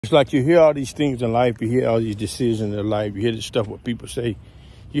It's like you hear all these things in life, you hear all these decisions in life, you hear the stuff what people say,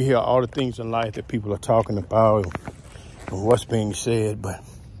 you hear all the things in life that people are talking about and what's being said. But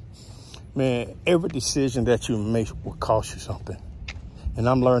man, every decision that you make will cost you something. And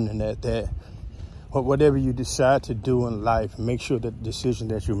I'm learning that whatever you decide to do in life, make sure that the decision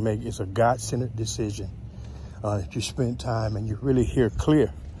that you make is a God-centered decision. If you spend time and you really hear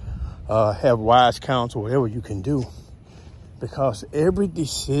clear, have wise counsel, whatever you can do. Because every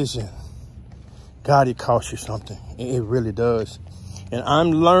decision, God, it costs you something. It really does. And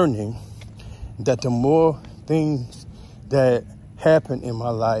I'm learning that the more things that happen in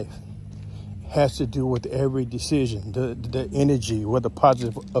my life has to do with every decision, the energy, whether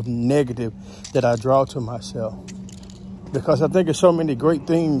positive or negative, that I draw to myself. Because I think there's so many great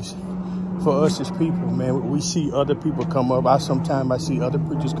things for us as people, man. We see other people come up. Sometimes I see other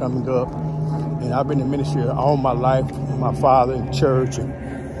preachers coming up. And I've been in ministry all my life, my father in church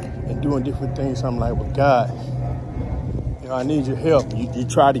and doing different things. I'm like, well, God, I need your help. You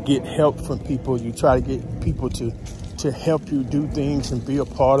try to get help from people. You try to get people to help you do things and be a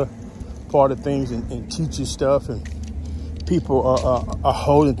part of things and teach you stuff. And people are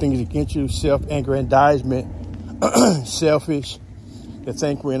holding things against you, self-aggrandizement, selfish. They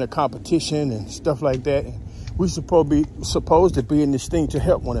think we're in a competition and stuff like that. And we're supposed to be in this thing to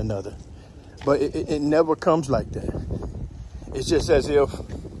help one another. But it never comes like that. It's just as if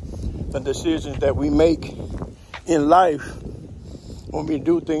the decisions that we make in life, when we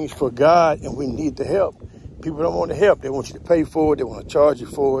do things for God and we need the help, people don't want the help. They want you to pay for it. They want to charge you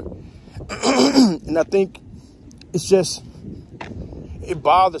for it. And I think it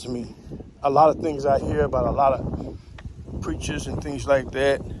bothers me. A lot of things I hear about a lot of preachers and things like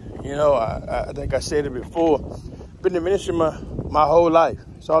that. You know, I think I said it before. Been in ministry my whole life.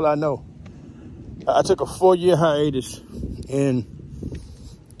 That's all I know. I took a 4-year hiatus and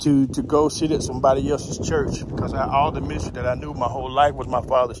to go sit at somebody else's church because all the ministry that I knew my whole life was my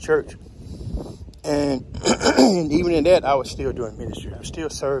father's church. And even in that, I was still doing ministry. I was still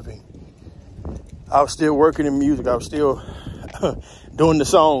serving. I was still working in music. I was still doing the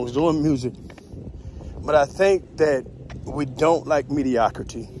songs, doing music. But I think that we don't like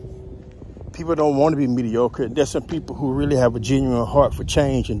mediocrity. People don't want to be mediocre. There's some people who really have a genuine heart for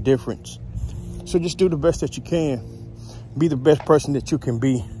change and difference. So just do the best that you can. Be the best person that you can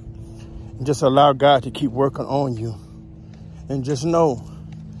be. And just allow God to keep working on you. And just know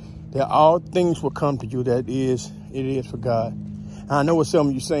that all things will come to you it is for God. And I know what some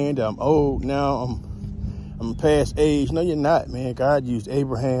of you saying that I'm old now, I'm past age. No, you're not, man. God used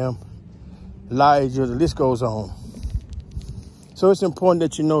Abraham, Elijah, the list goes on. So it's important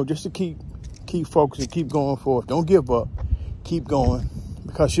that you know just to keep focusing, keep going forward. Don't give up. Keep going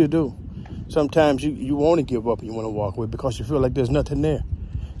because you do. Sometimes you want to give up and you want to walk away because you feel like there's nothing there.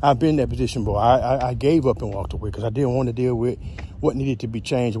 I've been in that position, boy. I gave up and walked away because I didn't want to deal with what needed to be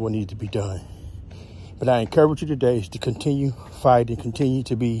changed and what needed to be done. But I encourage you today to continue fighting, continue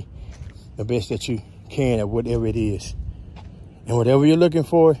to be the best that you can at whatever it is. And whatever you're looking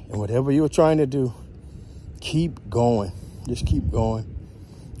for and whatever you're trying to do, keep going. Just keep going.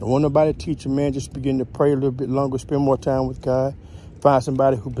 Don't want nobody to teach you, man. Just begin to pray a little bit longer, spend more time with God. Find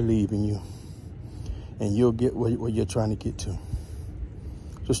somebody who believes in you. And you'll get where you're trying to get to.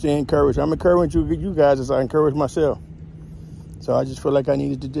 So stay encouraged. I'm encouraging you guys as I encourage myself. So I just feel like I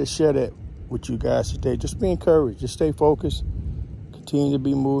needed to just share that with you guys today. Just be encouraged. Just stay focused. Continue to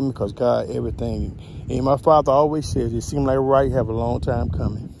be moving because God, everything. And my father always says, it seemed like right, have a long time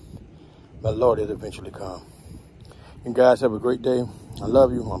coming. But Lord, it'll eventually come. And guys, have a great day. I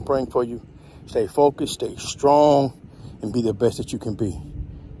love you. I'm praying for you. Stay focused, stay strong, and be the best that you can be.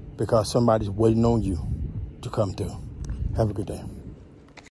 Because somebody's waiting on you to come through. Have a good day.